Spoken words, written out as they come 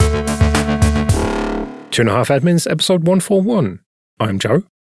Two and a Half Admins, episode 141. I'm Joe.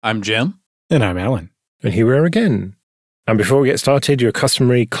 I'm Jim. And I'm Alan. And here we are again. And before we get started, your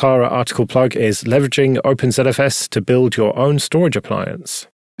customary Clara article plug is leveraging OpenZFS to build your own storage appliance.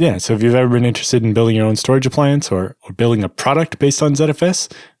 Yeah, so if you've ever been interested in building your own storage appliance or building a product based on ZFS,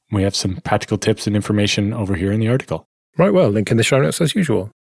 we have some practical tips and information over here in the article. Right, well, link in the show notes as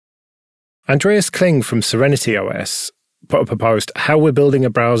usual. Andreas Kling from Serenity OS proposed how we're building a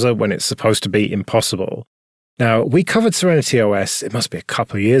browser when it's supposed to be impossible. Now, we covered Serenity OS, it must be a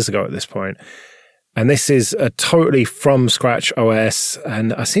couple of years ago at this point, and this is a totally from-scratch OS,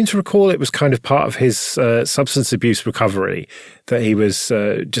 and I seem to recall it was kind of part of his substance abuse recovery, that he was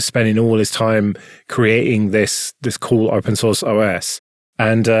just spending all his time creating this cool open-source OS.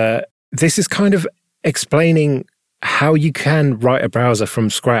 And this is kind of explaining how you can write a browser from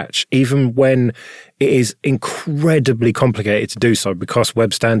scratch, even when it is incredibly complicated to do so, because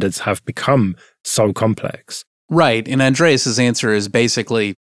web standards have become so complex. Right, and Andreas's answer is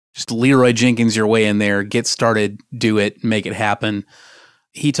basically just Leroy Jenkins your way in there, get started, do it, make it happen.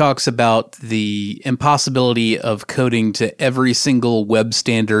 He talks about the impossibility of coding to every single web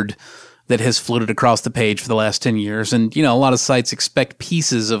standard that has floated across the page for the last 10 years. And, a lot of sites expect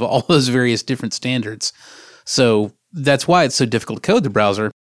pieces of all those various different standards. So that's why it's so difficult to code the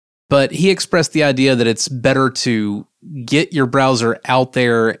browser. But he expressed the idea that it's better to get your browser out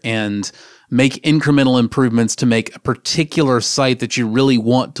there and make incremental improvements to make a particular site that you really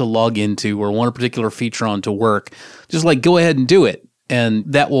want to log into or want a particular feature on to work. Just go ahead and do it. And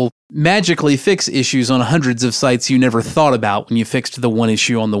that will magically fix issues on hundreds of sites you never thought about when you fixed the one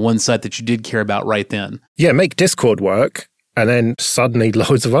issue on the one site that you did care about right then. Yeah, make Discord work, and then suddenly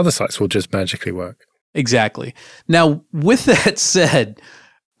loads of other sites will just magically work. Exactly. Now, with that said,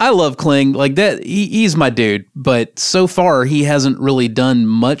 I love Kling. He's my dude, but so far he hasn't really done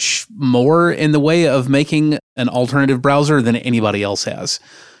much more in the way of making an alternative browser than anybody else has.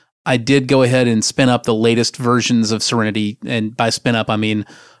 I did go ahead and spin up the latest versions of Serenity, and by spin up, I mean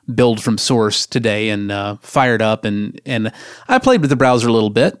build from source today, and fired up, and I played with the browser a little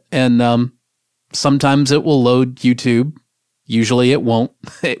bit, and sometimes it will load YouTube. Usually it won't.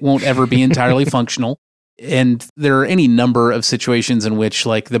 It won't ever be entirely functional. And there are any number of situations in which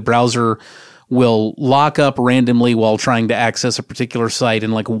the browser will lock up randomly while trying to access a particular site.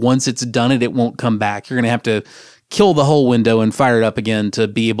 And once it's done it won't come back. You're going to have to kill the whole window and fire it up again to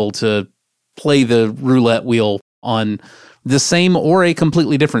be able to play the roulette wheel on the same or a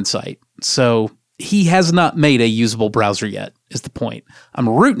completely different site. So he has not made a usable browser yet, is the point. I'm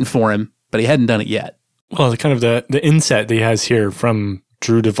rooting for him, but he hadn't done it yet. Well, kind of the inset that he has here from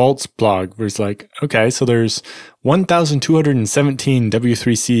Drew DeVault's blog, where it's okay, so there's 1,217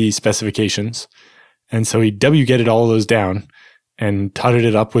 W3C specifications. And so he wgetted all of those down and totted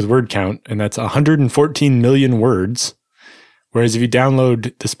it up with word count, and that's 114 million words. Whereas if you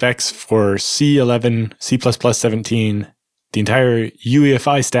download the specs for C11, C++ 17, the entire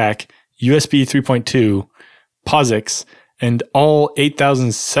UEFI stack, USB 3.2, POSIX, and all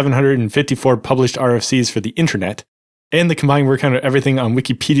 8,754 published RFCs for the internet, and the combined word count of everything on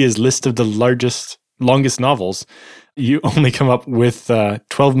Wikipedia's list of the longest novels, you only come up with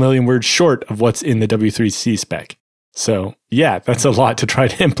 12 million words short of what's in the W3C spec. So yeah, that's a lot to try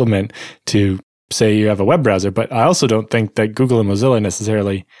to implement to say you have a web browser, but I also don't think that Google and Mozilla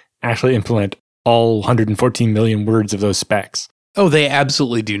necessarily actually implement all 114 million words of those specs. Oh, they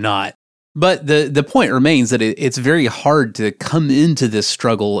absolutely do not. But the point remains that it's very hard to come into this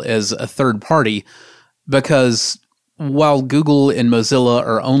struggle as a third party, because while Google and Mozilla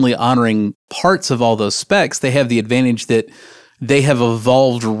are only honoring parts of all those specs, they have the advantage that they have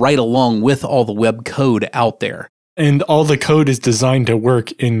evolved right along with all the web code out there. And all the code is designed to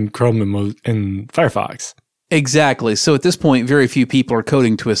work in Chrome and Firefox. Exactly. So at this point, very few people are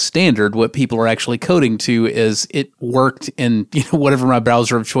coding to a standard. What people are actually coding to is it worked in whatever my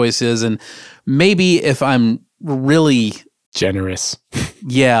browser of choice is. And maybe if I'm really generous.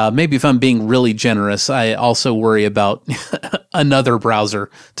 Yeah, maybe if I'm being really generous, I also worry about another browser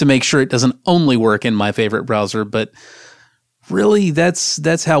to make sure it doesn't only work in my favorite browser. But really,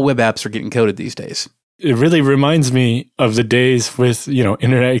 that's how web apps are getting coded these days. It really reminds me of the days with,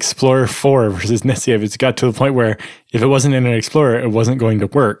 Internet Explorer 4 versus Netscape. It's got to the point where if it wasn't Internet Explorer, it wasn't going to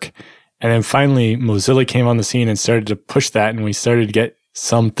work. And then finally, Mozilla came on the scene and started to push that, and we started to get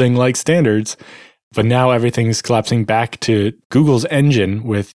something like standards. But now everything's collapsing back to Google's engine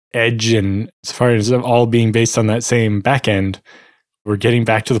with Edge, and as far as all being based on that same backend, we're getting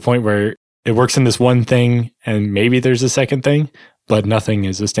back to the point where it works in this one thing, and maybe there's a second thing, but nothing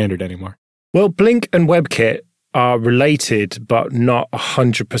is a standard anymore. Well, Blink and WebKit are related, but not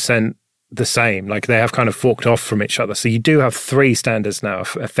 100% the same. Like they have kind of forked off from each other. So you do have three standards now,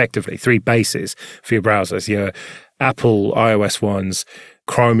 effectively, three bases for your browsers. Your Apple iOS ones,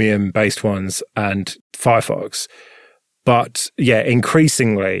 Chromium-based ones, and Firefox. But yeah,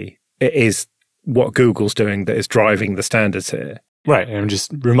 increasingly, it is what Google's doing that is driving the standards here. Right. And I'm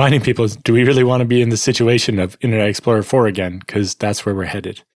just reminding people, do we really want to be in the situation of Internet Explorer 4 again? Because that's where we're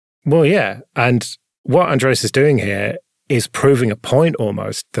headed. Well, yeah. And what Andreas is doing here is proving a point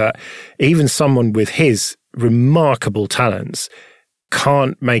almost that even someone with his remarkable talents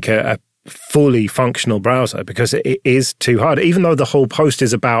can't make a fully functional browser because it is too hard. Even though the whole post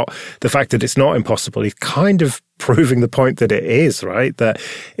is about the fact that it's not impossible, he's kind of proving the point that it is, right? That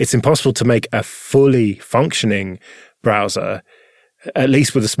it's impossible to make a fully functioning browser, at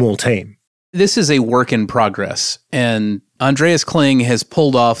least with a small team. This is a work in progress, and Andreas Kling has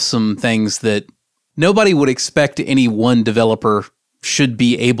pulled off some things that nobody would expect any one developer should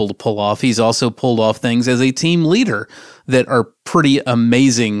be able to pull off. He's also pulled off things as a team leader that are pretty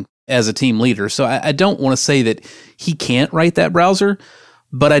amazing as a team leader. So I don't want to say that he can't write that browser,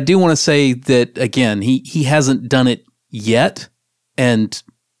 but I do want to say that, again, he hasn't done it yet, and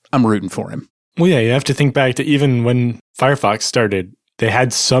I'm rooting for him. Well, yeah, you have to think back to even when Firefox started, they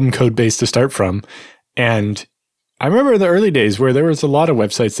had some code base to start from. And I remember the early days where there was a lot of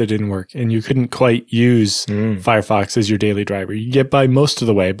websites that didn't work and you couldn't quite use Firefox as your daily driver. You get by most of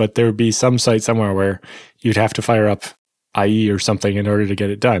the way, but there would be some site somewhere where you'd have to fire up IE or something in order to get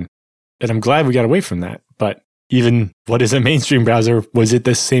it done. And I'm glad we got away from that. But even what is a mainstream browser was at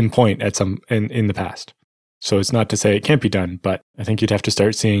this same point at some in the past. So it's not to say it can't be done, but I think you'd have to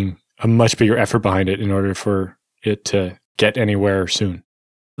start seeing a much bigger effort behind it in order for it to get anywhere soon.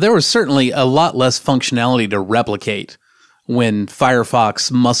 There was certainly a lot less functionality to replicate when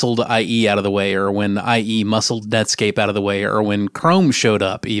Firefox muscled IE out of the way, or when IE muscled Netscape out of the way, or when Chrome showed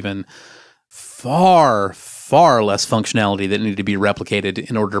up even. Far, far less functionality that needed to be replicated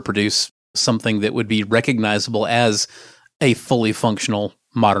in order to produce something that would be recognizable as a fully functional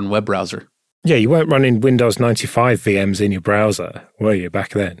modern web browser. Yeah, you weren't running Windows 95 VMs in your browser, were you, back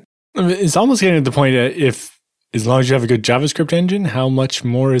then? I mean, it's almost getting to the point that as long as you have a good JavaScript engine, how much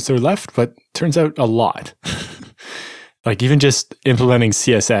more is there left? But turns out a lot. Like even just implementing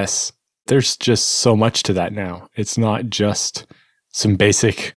CSS, there's just so much to that now. It's not just some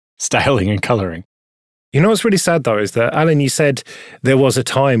basic styling and coloring. You know what's really sad, though, is that, Alan, you said there was a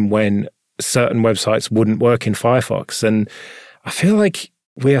time when certain websites wouldn't work in Firefox. And I feel like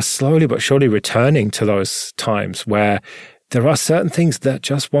we are slowly but surely returning to those times where there are certain things that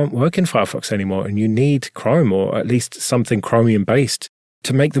just won't work in Firefox anymore, and you need Chrome or at least something Chromium-based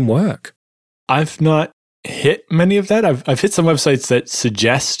to make them work. I've not hit many of that. I've hit some websites that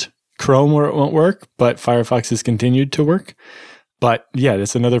suggest Chrome where it won't work, but Firefox has continued to work. But yeah,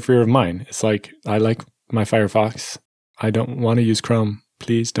 that's another fear of mine. It's like, I like my Firefox. I don't want to use Chrome.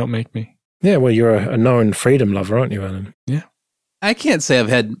 Please don't make me. Yeah, well, you're a known freedom lover, aren't you, Alan? Yeah. I can't say I've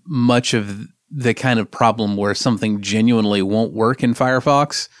had much of the kind of problem where something genuinely won't work in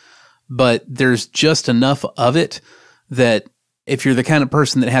Firefox, but there's just enough of it that if you're the kind of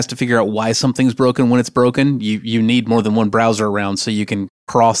person that has to figure out why something's broken when it's broken, you need more than one browser around so you can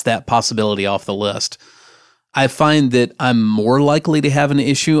cross that possibility off the list. I find that I'm more likely to have an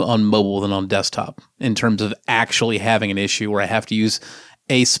issue on mobile than on desktop in terms of actually having an issue where I have to use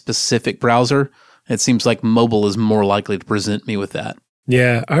a specific browser. It seems like mobile is more likely to present me with that.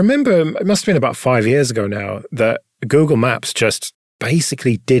 Yeah, I remember it must have been about 5 years ago now that Google Maps just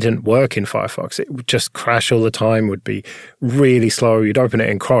basically didn't work in Firefox. It would just crash all the time, would be really slow. You'd open it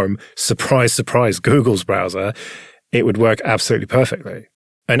in Chrome, surprise, surprise, Google's browser, it would work absolutely perfectly.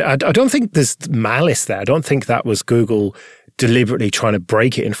 And I don't think there's malice there. I don't think that was Google deliberately trying to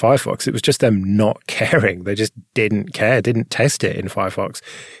break it in Firefox. It was just them not caring. They just didn't care, didn't test it in Firefox. It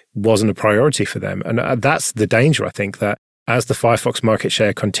wasn't a priority for them. And that's the danger, I think, that as the Firefox market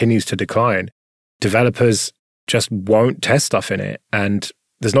share continues to decline, developers just won't test stuff in it. And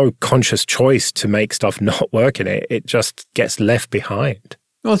there's no conscious choice to make stuff not work in it. It just gets left behind.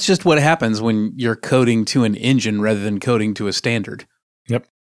 Well, it's just what happens when you're coding to an engine rather than coding to a standard. Yep.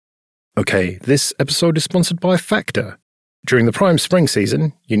 Okay, this episode is sponsored by Factor. During the prime spring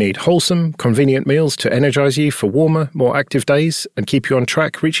season, you need wholesome, convenient meals to energize you for warmer, more active days and keep you on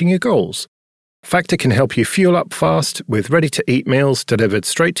track reaching your goals. Factor can help you fuel up fast with ready-to-eat meals delivered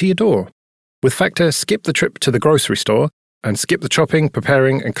straight to your door. With Factor, skip the trip to the grocery store and skip the chopping,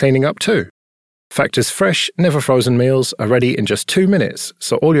 preparing and cleaning up too. Factor's fresh, never frozen meals are ready in just 2 minutes,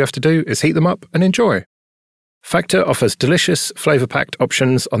 so all you have to do is heat them up and enjoy. Factor offers delicious, flavor-packed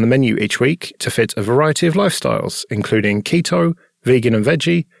options on the menu each week to fit a variety of lifestyles, including keto, vegan and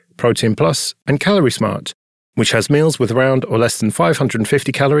veggie, Protein Plus, and Calorie Smart, which has meals with around or less than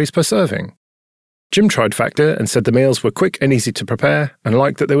 550 calories per serving. Jim tried Factor and said the meals were quick and easy to prepare and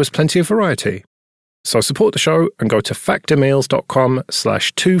liked that there was plenty of variety. So support the show and go to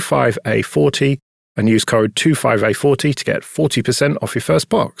factormeals.com/25A40 and use code 25A40 to get 40% off your first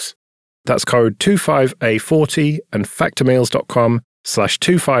box. That's code 25A40 and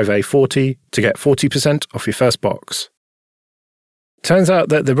factormeals.com/25A40 to get 40% off your first box. Turns out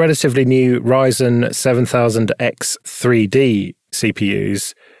that the relatively new Ryzen 7000X 3D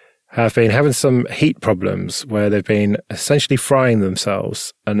CPUs have been having some heat problems where they've been essentially frying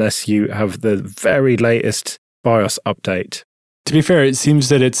themselves unless you have the very latest BIOS update. To be fair, it seems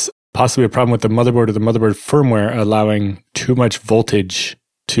that it's possibly a problem with the motherboard or the motherboard firmware allowing too much voltage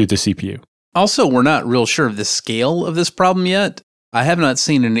to the CPU. Also, we're not real sure of the scale of this problem yet. I have not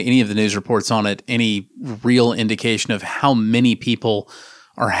seen in any of the news reports on it any real indication of how many people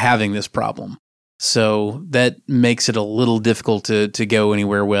are having this problem. So that makes it a little difficult to go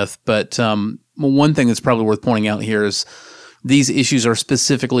anywhere with. But one thing that's probably worth pointing out here is these issues are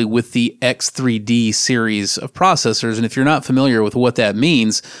specifically with the X3D series of processors. And if you're not familiar with what that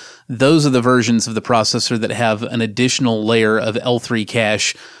means, those are the versions of the processor that have an additional layer of L3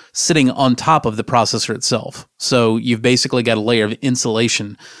 cache sitting on top of the processor itself. So you've basically got a layer of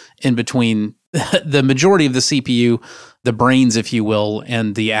insulation in between the majority of the CPU, the brains, if you will,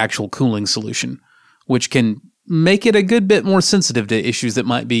 and the actual cooling solution, which can make it a good bit more sensitive to issues that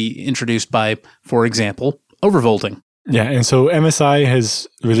might be introduced by, for example, overvolting. Yeah, and so MSI has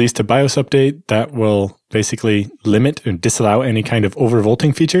released a BIOS update that will basically limit and disallow any kind of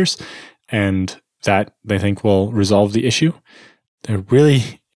overvolting features, and that they think will resolve the issue. A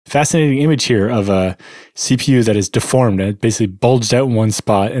really fascinating image here of a CPU that is deformed. It basically bulged out in one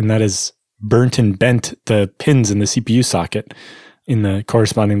spot, and that has burnt and bent the pins in the CPU socket in the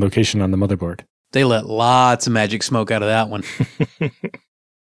corresponding location on the motherboard. They let lots of magic smoke out of that one.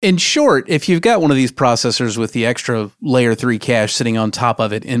 In short, if you've got one of these processors with the extra layer 3 cache sitting on top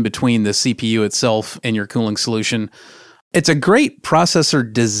of it in between the CPU itself and your cooling solution, it's a great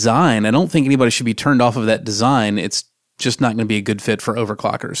processor design. I don't think anybody should be turned off of that design. It's just not going to be a good fit for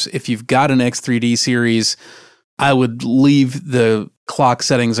overclockers. If you've got an X3D series, I would leave the clock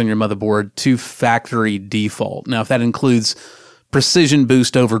settings on your motherboard to factory default. Now, if that includes Precision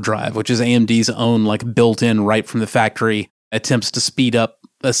Boost Overdrive, which is AMD's own like built-in right from the factory attempts to speed up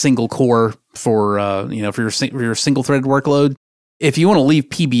a single core for your single-threaded workload. If you want to leave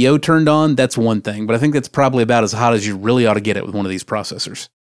PBO turned on, that's one thing, but I think that's probably about as hot as you really ought to get it with one of these processors.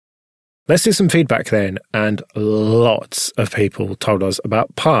 Let's do some feedback then, and lots of people told us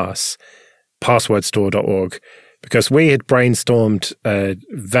about passwordstore.org, because we had brainstormed a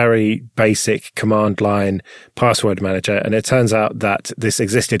very basic command line password manager, and it turns out that this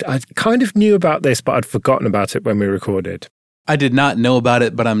existed. I kind of knew about this, but I'd forgotten about it when we recorded. I did not know about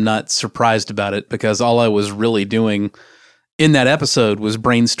it, but I'm not surprised about it, because all I was really doing in that episode was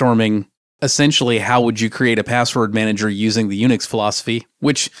brainstorming essentially how would you create a password manager using the Unix philosophy,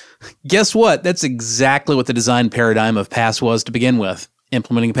 which, guess what? That's exactly what the design paradigm of Pass was to begin with.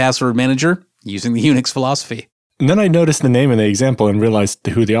 Implementing a password manager using the Unix philosophy. And then I noticed the name in the example and realized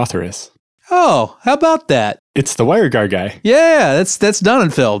who the author is. Oh, how about that? It's the WireGuard guy. Yeah, that's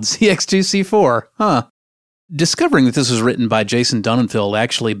Donenfeld, CX2C4. Huh. Discovering that this was written by Jason Donenfeld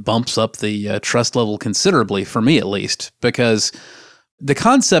actually bumps up the trust level considerably, for me at least, because the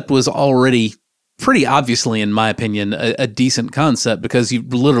concept was already pretty obviously, in my opinion, a decent concept, because you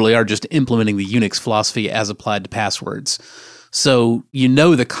literally are just implementing the Unix philosophy as applied to passwords. So you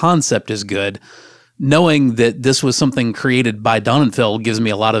know the concept is good. Knowing that this was something created by Donenfeld gives me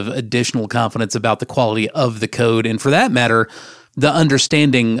a lot of additional confidence about the quality of the code, and for that matter, the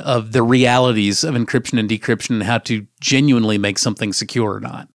understanding of the realities of encryption and decryption and how to genuinely make something secure or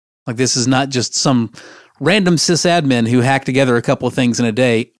not. Like, this is not just some random sysadmin who hacked together a couple of things in a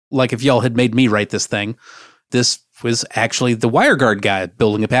day. Like, if y'all had made me write this thing, this was actually the WireGuard guy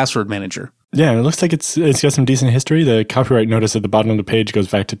building a password manager. Yeah, it looks like it's got some decent history. The copyright notice at the bottom of the page goes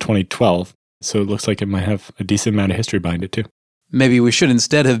back to 2012. So it looks like it might have a decent amount of history behind it, too. Maybe we should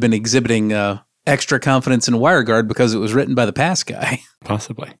instead have been exhibiting extra confidence in WireGuard because it was written by the Pass guy.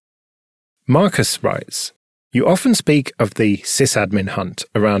 Possibly. Marcus writes, "You often speak of the sysadmin hunt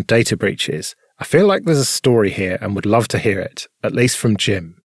around data breaches. I feel like there's a story here and would love to hear it, at least from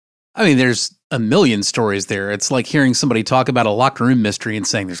Jim." I mean, there's a million stories there. It's like hearing somebody talk about a locked room mystery and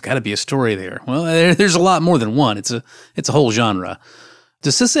saying there's got to be a story there. Well, there's a lot more than one. It's a whole genre.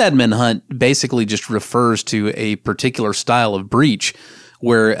 The sysadmin hunt basically just refers to a particular style of breach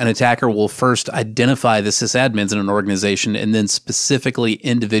where an attacker will first identify the sysadmins in an organization and then specifically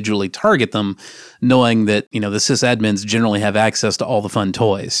individually target them, knowing that, the sysadmins generally have access to all the fun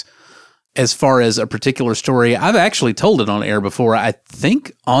toys. As far as a particular story, I've actually told it on air before, I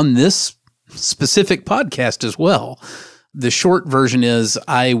think on this specific podcast as well. The short version is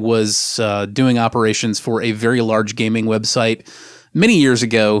I was doing operations for a very large gaming website many years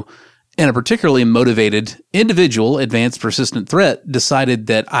ago, and a particularly motivated individual, advanced persistent threat, decided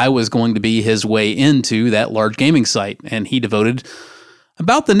that I was going to be his way into that large gaming site, and he devoted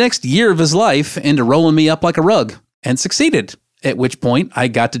about the next year of his life into rolling me up like a rug, and succeeded, at which point I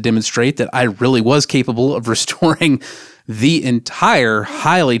got to demonstrate that I really was capable of restoring the entire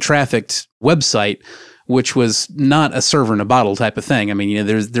highly trafficked website, which was not a server in a bottle type of thing. I mean,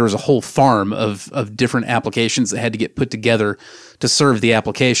 there was a whole farm of different applications that had to get put together to serve the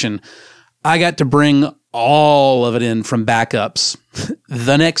application. I got to bring all of it in from backups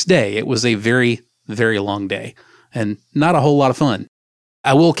the next day. It was a very, very long day and not a whole lot of fun.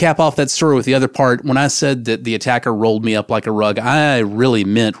 I will cap off that story with the other part. When I said that the attacker rolled me up like a rug, I really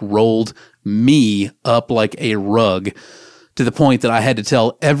meant rolled me up like a rug, to the point that I had to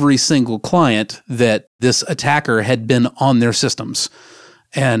tell every single client that this attacker had been on their systems.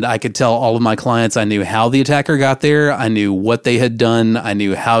 And I could tell all of my clients I knew how the attacker got there. I knew what they had done. I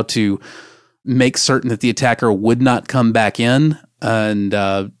knew how to make certain that the attacker would not come back in.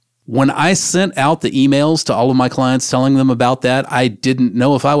 And when I sent out the emails to all of my clients telling them about that, I didn't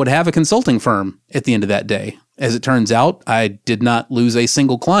know if I would have a consulting firm at the end of that day. As it turns out, I did not lose a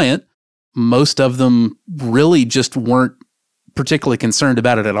single client. Most of them really just weren't particularly concerned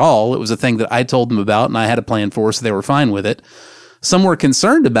about it at all. It was a thing that I told them about and I had a plan for, so they were fine with it. Some were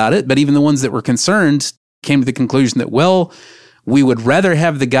concerned about it, but even the ones that were concerned came to the conclusion that, well, we would rather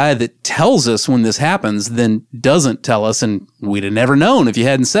have the guy that tells us when this happens than doesn't tell us, and we'd have never known if you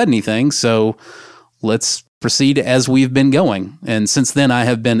hadn't said anything, so let's proceed as we've been going. And since then, I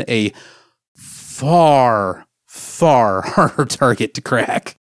have been a far, far harder target to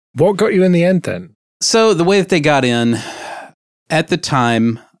crack. What got you in the end then? So the way that they got in, at the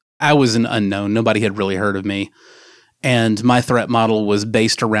time, I was an unknown. Nobody had really heard of me. And my threat model was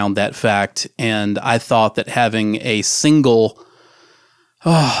based around that fact. And I thought that having a single,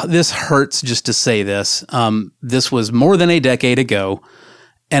 this hurts just to say this. This was more than a decade ago.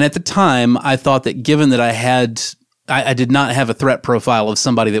 And at the time, I thought that given that I did not have a threat profile of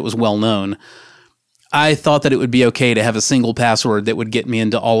somebody that was well known, I thought that it would be okay to have a single password that would get me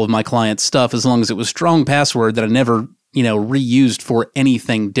into all of my clients' stuff as long as it was a strong password that I never reused for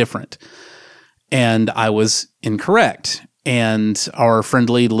anything different. And I was incorrect. And our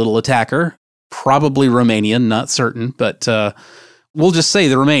friendly little attacker, probably Romanian, not certain, but we'll just say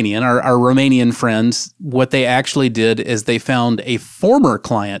the Romanian, our Romanian friends, what they actually did is they found a former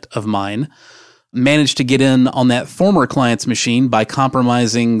client of mine, managed to get in on that former client's machine by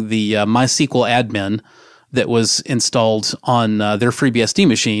compromising the MySQL admin that was installed on their FreeBSD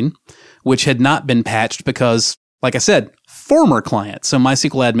machine, which had not been patched because, like I said, former client. So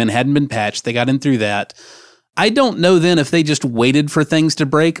MySQL admin hadn't been patched. They got in through that. I don't know then if they just waited for things to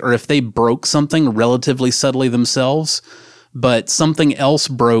break or if they broke something relatively subtly themselves, but something else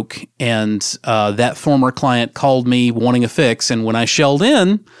broke and that former client called me wanting a fix. And when I shelled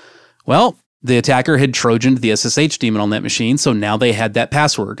in, well, the attacker had Trojaned the SSH daemon on that machine. So now they had that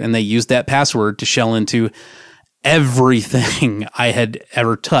password and they used that password to shell into everything I had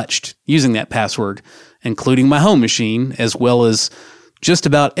ever touched using that password, including my home machine, as well as just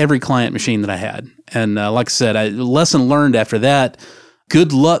about every client machine that I had. And like I said, lesson learned after that,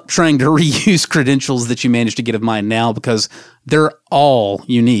 good luck trying to reuse credentials that you manage to get of mine now, because they're all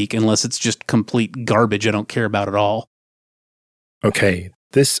unique unless it's just complete garbage I don't care about at all. Okay,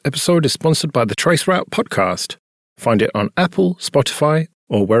 this episode is sponsored by the Traceroute podcast. Find it on Apple, Spotify,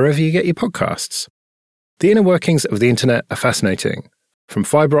 or wherever you get your podcasts. The inner workings of the internet are fascinating. From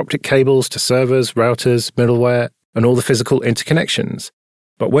fiber optic cables to servers, routers, middleware, and all the physical interconnections.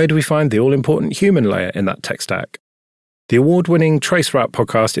 But where do we find the all-important human layer in that tech stack? The award-winning Traceroute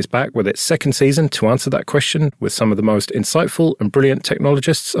podcast is back with its second season to answer that question with some of the most insightful and brilliant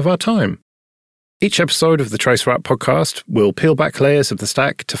technologists of our time. Each episode of the Traceroute podcast will peel back layers of the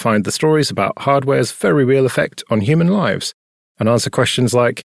stack to find the stories about hardware's very real effect on human lives and answer questions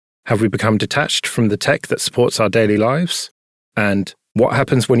like, have we become detached from the tech that supports our daily lives? And what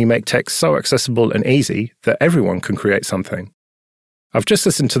happens when you make tech so accessible and easy that everyone can create something? I've just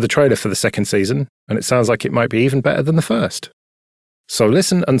listened to the trailer for the second season, and it sounds like it might be even better than the first. So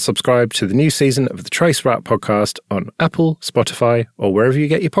listen and subscribe to the new season of the Traceroute podcast on Apple, Spotify, or wherever you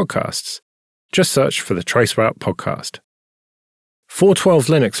get your podcasts. Just search for the Traceroute podcast. 412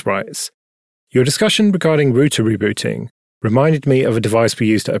 Linux writes, "Your discussion regarding router rebooting reminded me of a device we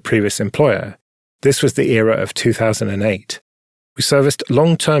used at a previous employer. This was the era of 2008. We serviced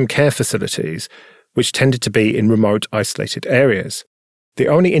long-term care facilities, which tended to be in remote, isolated areas. The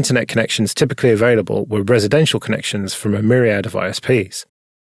only internet connections typically available were residential connections from a myriad of ISPs.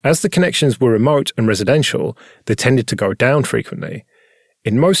 As the connections were remote and residential, they tended to go down frequently.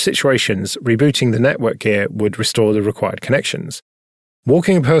 In most situations, rebooting the network gear would restore the required connections.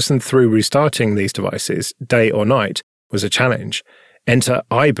 Walking a person through restarting these devices, day or night, was a challenge. Enter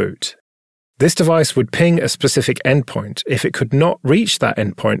iBoot. This device would ping a specific endpoint. If it could not reach that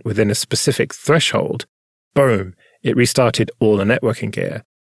endpoint within a specific threshold, boom, it restarted all the networking gear.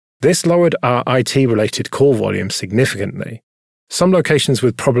 This lowered our IT-related call volume significantly. Some locations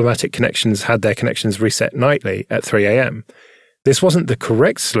with problematic connections had their connections reset nightly at 3 a.m. This wasn't the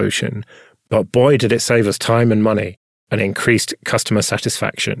correct solution, but boy did it save us time and money and increased customer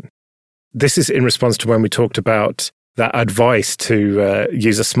satisfaction." This is in response to when we talked about that advice to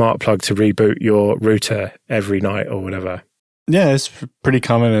use a smart plug to reboot your router every night or whatever. Yeah, it's pretty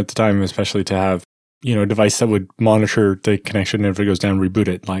common at the time, especially to have, a device that would monitor the connection, and if it goes down, reboot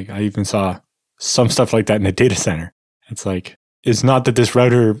it. Like, I even saw some stuff like that in a data center. It's like, it's not that this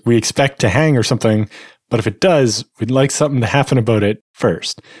router we expect to hang or something, but if it does, we'd like something to happen about it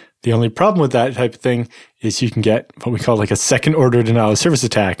first. The only problem with that type of thing is you can get what we call like a second order denial of service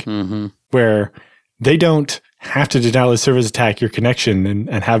attack, where they don't have to denial of service attack your connection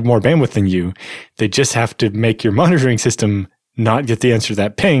and have more bandwidth than you. They just have to make your monitoring system not get the answer to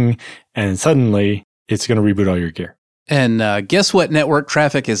that ping, and suddenly it's going to reboot all your gear. And guess what network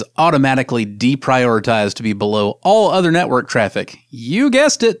traffic is automatically deprioritized to be below all other network traffic? You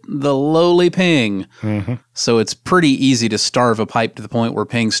guessed it, the lowly ping. So it's pretty easy to starve a pipe to the point where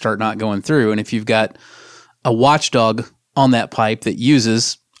pings start not going through. And if you've got a watchdog on that pipe that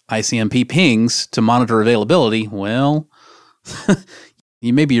uses ICMP pings to monitor availability, well,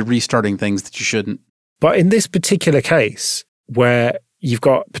 you may be restarting things that you shouldn't. But in this particular case, where you've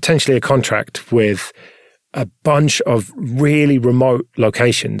got potentially a contract with a bunch of really remote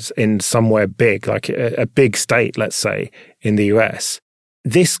locations in somewhere big, like a big state, let's say, in the US,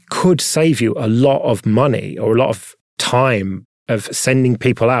 this could save you a lot of money or a lot of time of sending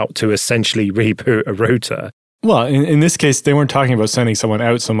people out to essentially reboot a router. Well, in this case, they weren't talking about sending someone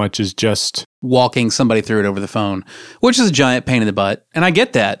out so much as just walking somebody through it over the phone, which is a giant pain in the butt. And I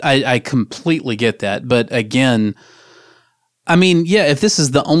get that. I completely get that. But again, I mean, yeah, if this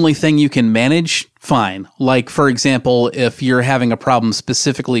is the only thing you can manage, fine. Like, for example, if you're having a problem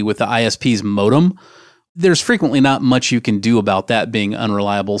specifically with the ISP's modem, there's frequently not much you can do about that being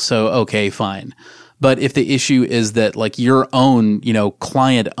unreliable. So, okay, fine. But if the issue is that like your own,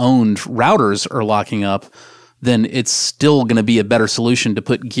 client-owned routers are locking up, then it's still going to be a better solution to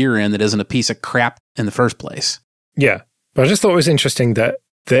put gear in that isn't a piece of crap in the first place. Yeah. But I just thought it was interesting that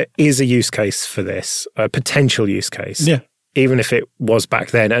there is a use case for this, a potential use case. Yeah. Even if it was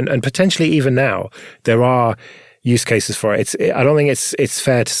back then, and potentially even now, there are use cases for it. I don't think it's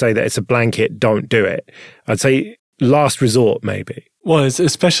fair to say that it's a blanket, don't do it. I'd say last resort, maybe. Well, it's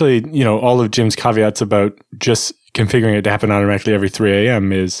especially, all of Jim's caveats about just configuring it to happen automatically every 3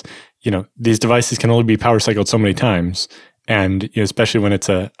 a.m. is, these devices can only be power cycled so many times. And especially when it's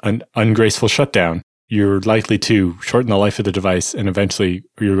an ungraceful shutdown, you're likely to shorten the life of the device, and eventually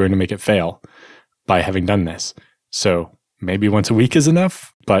you're going to make it fail by having done this. So maybe once a week is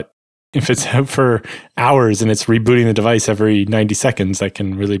enough, but if it's out for hours and it's rebooting the device every 90 seconds, that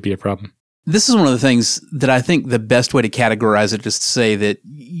can really be a problem. This is one of the things that I think the best way to categorize it is to say that,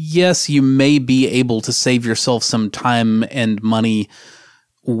 yes, you may be able to save yourself some time and money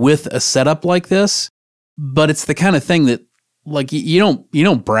with a setup like this, but it's the kind of thing that, like, you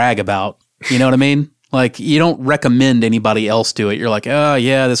don't brag about. You know what I mean? Like, you don't recommend anybody else do it. You're like, oh,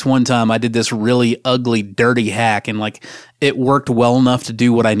 yeah, this one time I did this really ugly, dirty hack, and, like, it worked well enough to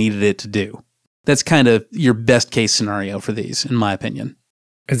do what I needed it to do. That's kind of your best case scenario for these, in my opinion.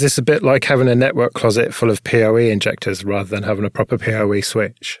 Is this a bit like having a network closet full of PoE injectors rather than having a proper PoE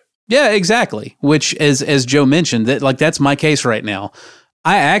switch? Yeah, exactly. Which, as Joe mentioned, that's my case right now.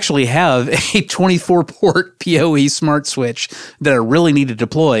 I actually have a 24-port PoE smart switch that I really need to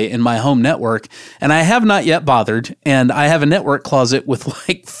deploy in my home network, and I have not yet bothered, and I have a network closet with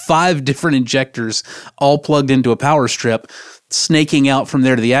like 5 different injectors all plugged into a power strip, snaking out from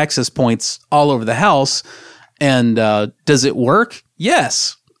there to the access points all over the house. And does it work?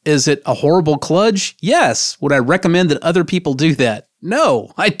 Yes. Is it a horrible kludge? Yes. Would I recommend that other people do that?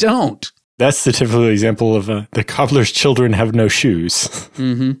 No, I don't. That's the typical example of the cobbler's children have no shoes.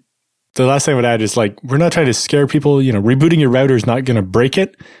 Mm-hmm. The last thing I would add is like, we're not trying to scare people. Rebooting your router is not going to break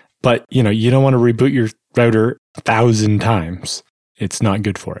it, but you don't want to reboot your router 1,000 times. It's not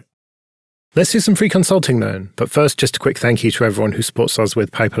good for it. Let's do some free consulting then. But first, just a quick thank you to everyone who supports us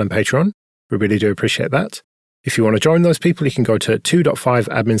with PayPal and Patreon. We really do appreciate that. If you want to join those people, you can go to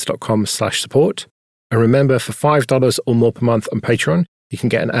 2.5admins.com/support. And remember, for $5 or more per month on Patreon, you can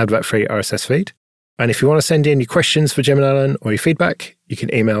get an advert-free RSS feed. And if you want to send in your questions for Jim and Alan or your feedback, you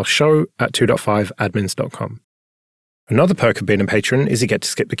can email show@2.5admins.com. Another perk of being a patron is you get to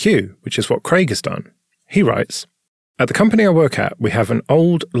skip the queue, which is what Craig has done. He writes, "At the company I work at, we have an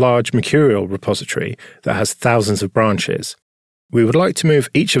old, large Mercurial repository that has thousands of branches. We would like to move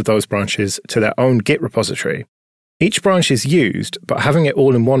each of those branches to their own Git repository. Each branch is used, but having it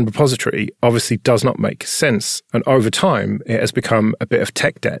all in one repository obviously does not make sense, and over time, it has become a bit of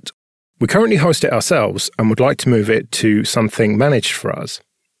tech debt. We currently host it ourselves and would like to move it to something managed for us.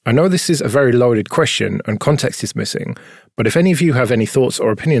 I know this is a very loaded question and context is missing, but if any of you have any thoughts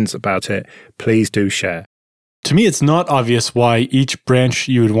or opinions about it, please do share." To me, it's not obvious why each branch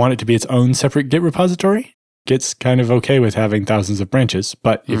you would want it to be its own separate Git repository. Git's kind of okay with having thousands of branches,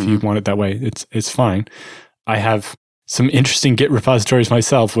 but if you want it that way, it's fine. I have some interesting Git repositories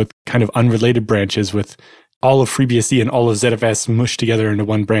myself with kind of unrelated branches with all of FreeBSD and all of ZFS mushed together into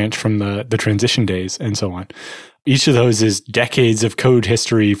one branch from the transition days and so on. Each of those is decades of code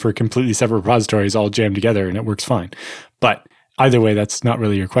history for completely separate repositories all jammed together, and it works fine. But either way, that's not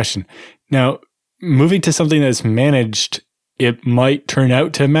really your question. Now, moving to something that's managed, it might turn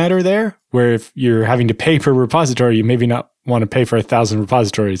out to matter there, where if you're having to pay per repository, you maybe not want to pay for 1,000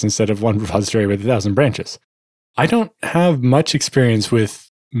 repositories instead of one repository with 1,000 branches. I don't have much experience with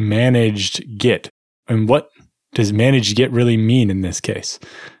managed Git. And what does managed Git really mean in this case?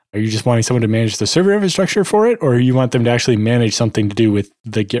 Are you just wanting someone to manage the server infrastructure for it, or you want them to actually manage something to do with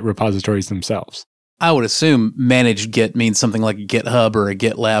the Git repositories themselves? I would assume managed Git means something like a GitHub or a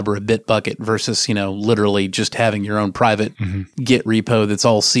GitLab or a Bitbucket versus, literally just having your own private Git repo that's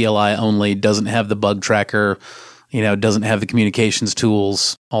all CLI only, doesn't have the bug tracker, doesn't have the communications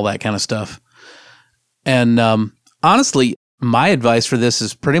tools, all that kind of stuff. And honestly, my advice for this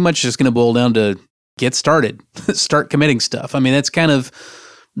is pretty much just going to boil down to get started, start committing stuff. I mean, that's kind of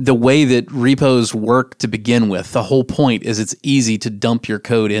the way that repos work to begin with. The whole point is it's easy to dump your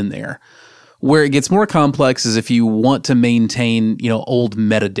code in there. Where it gets more complex is if you want to maintain, old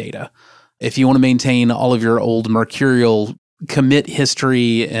metadata. If you want to maintain all of your old Mercurial commit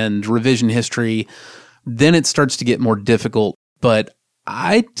history and revision history, then it starts to get more difficult. But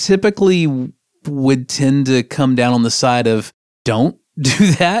I typically would tend to come down on the side of don't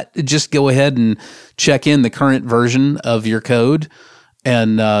do that. Just go ahead and check in the current version of your code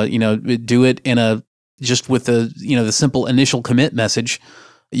and, do it just with the simple initial commit message.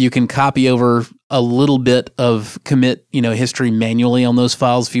 You can copy over a little bit of commit, history manually on those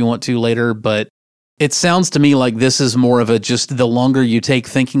files if you want to later. But it sounds to me like this is more of a just the longer you take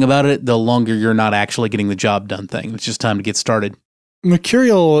thinking about it, the longer you're not actually getting the job done thing. It's just time to get started.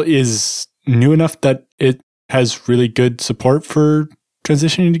 Mercurial is new enough that it has really good support for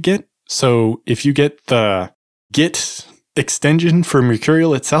transitioning to Git. So if you get the Git extension for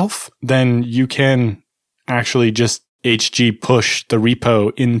Mercurial itself, then you can actually just HG push the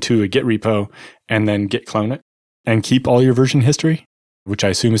repo into a Git repo and then Git clone it and keep all your version history, which I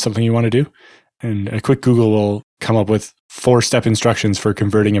assume is something you want to do. And a quick Google will come up with 4-step instructions for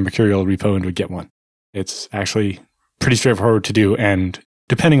converting a Mercurial repo into a Git one. It's actually pretty straightforward to do, and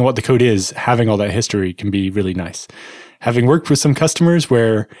depending on what the code is, having all that history can be really nice. Having worked with some customers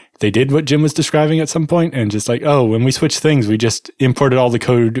where they did what Jim was describing at some point and just like, oh, when we switch things, we just imported all the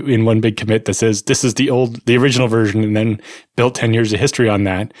code in one big commit that says this is the original version, and then built 10 years of history on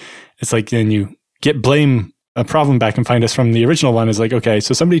that. It's like then you blame a problem back and find us from the original one is like, okay,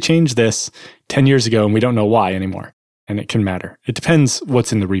 so somebody changed this 10 years ago and we don't know why anymore. And it can matter. It depends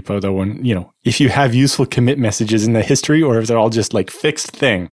what's in the repo though. And, if you have useful commit messages in the history or if they're all just like fixed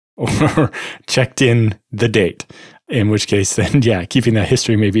thing or checked in the date, in which case then, yeah, keeping that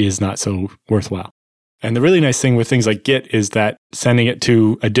history maybe is not so worthwhile. And the really nice thing with things like Git is that sending it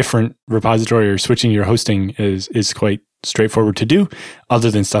to a different repository or switching your hosting is quite straightforward to do, other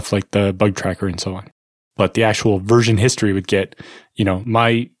than stuff like the bug tracker and so on. But the actual version history with Git,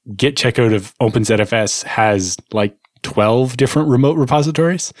 my Git checkout of OpenZFS has like 12 different remote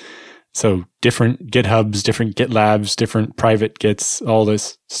repositories. So different GitHubs, different GitLabs, different private Gits, all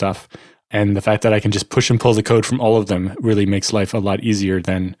this stuff. And the fact that I can just push and pull the code from all of them really makes life a lot easier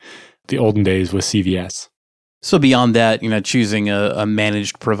than the olden days with CVS. So beyond that, choosing a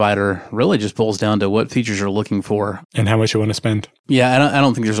managed provider really just boils down to what features you're looking for. And how much you want to spend. Yeah, I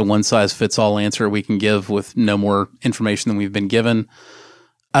don't think there's a one-size-fits-all answer we can give with no more information than we've been given.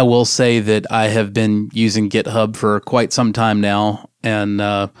 I will say that I have been using GitHub for quite some time now, and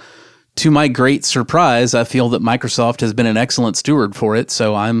to my great surprise, I feel that Microsoft has been an excellent steward for it,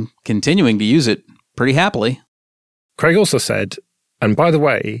 so I'm continuing to use it pretty happily. Craig also said, and by the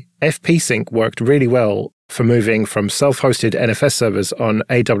way, FP Sync worked really well for moving from self-hosted NFS servers on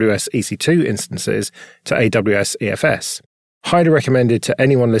AWS EC2 instances to AWS EFS. Highly recommended to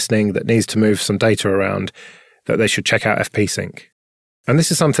anyone listening that needs to move some data around that they should check out FP Sync. And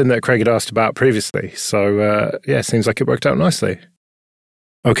this is something that Craig had asked about previously, so seems like it worked out nicely.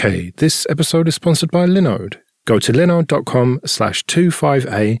 Okay, this episode is sponsored by Linode. Go to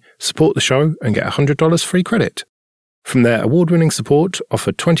linode.com/25A, support the show, and get $100 free credit. From their award-winning support,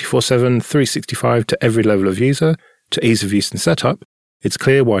 offered 24/7, 365 to every level of user, to ease of use and setup, it's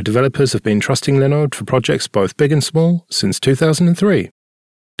clear why developers have been trusting Linode for projects both big and small since 2003.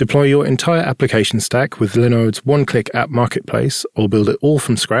 Deploy your entire application stack with Linode's one-click app marketplace, or build it all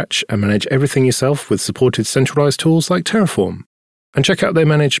from scratch and manage everything yourself with supported centralized tools like Terraform. And check out their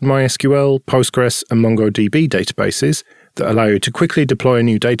managed MySQL, Postgres, and MongoDB databases that allow you to quickly deploy a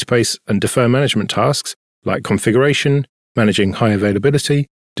new database and defer management tasks like configuration, managing high availability,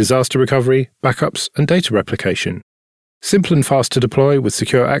 disaster recovery, backups, and data replication. Simple and fast to deploy with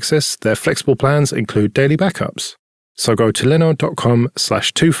secure access, their flexible plans include daily backups. So go to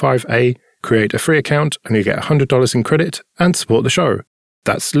linode.com/25A, create a free account, and you get $100 in credit and support the show.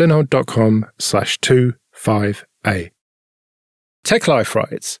 That's linode.com/25A. TechLife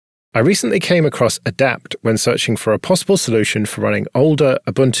writes, I recently came across Adapt when searching for a possible solution for running older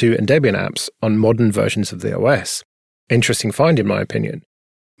Ubuntu and Debian apps on modern versions of the OS. Interesting find in my opinion.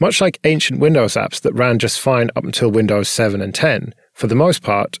 Much like ancient Windows apps that ran just fine up until Windows 7 and 10, for the most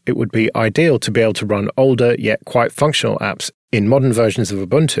part, it would be ideal to be able to run older yet quite functional apps in modern versions of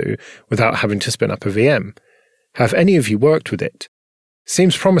Ubuntu without having to spin up a VM. Have any of you worked with it?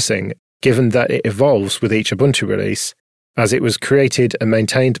 Seems promising, given that it evolves with each Ubuntu release, as it was created and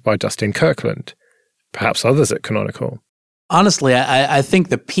maintained by Dustin Kirkland. Perhaps others at Canonical. Honestly, I think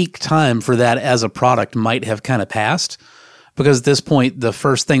the peak time for that as a product might have kind of passed, because at this point, the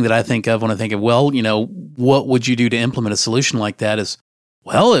first thing that I think of when I think of, what would you do to implement a solution like that is,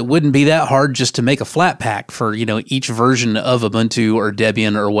 it wouldn't be that hard just to make a flat pack for, each version of Ubuntu or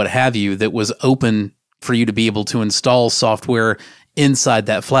Debian or what have you that was open for you to be able to install software inside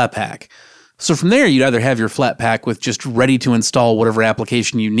that flat pack. So from there, you'd either have your flat pack with just ready to install whatever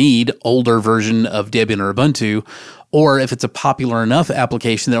application you need, older version of Debian or Ubuntu, or if it's a popular enough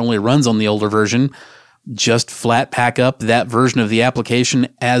application that only runs on the older version, just flat pack up that version of the application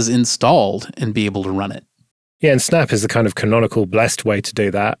as installed and be able to run it. Yeah, and Snap is the kind of canonical blessed way to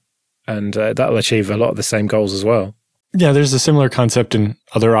do that, and that'll achieve a lot of the same goals as well. Yeah, there's a similar concept in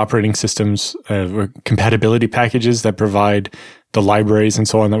other operating systems, compatibility packages that provide the libraries and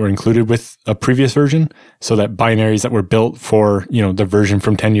so on that were included with a previous version, so that binaries that were built for, the version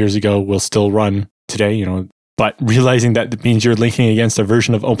from 10 years ago will still run today, but realizing that means you're linking against a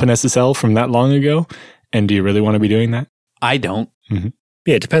version of OpenSSL from that long ago. And do you really want to be doing that? I don't. Mm-hmm.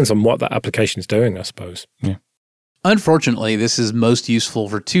 Yeah, it depends on what that application is doing, I suppose. Yeah. Unfortunately, this is most useful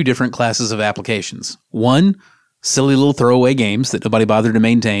for two different classes of applications. One, silly little throwaway games that nobody bothered to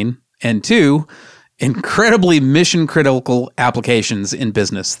maintain. And two, incredibly mission-critical applications in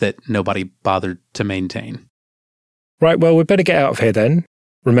business that nobody bothered to maintain. Right, well, we better get out of here then.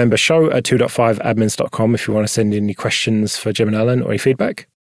 Remember, show@2.5admins.com if you want to send in any questions for Jim and Alan or any feedback.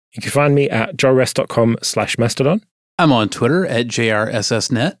 You can find me at joerest.com/mastodon. I'm on Twitter at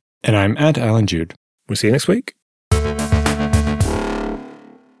JRSSNet. And I'm at Alan Jude. We'll see you next week.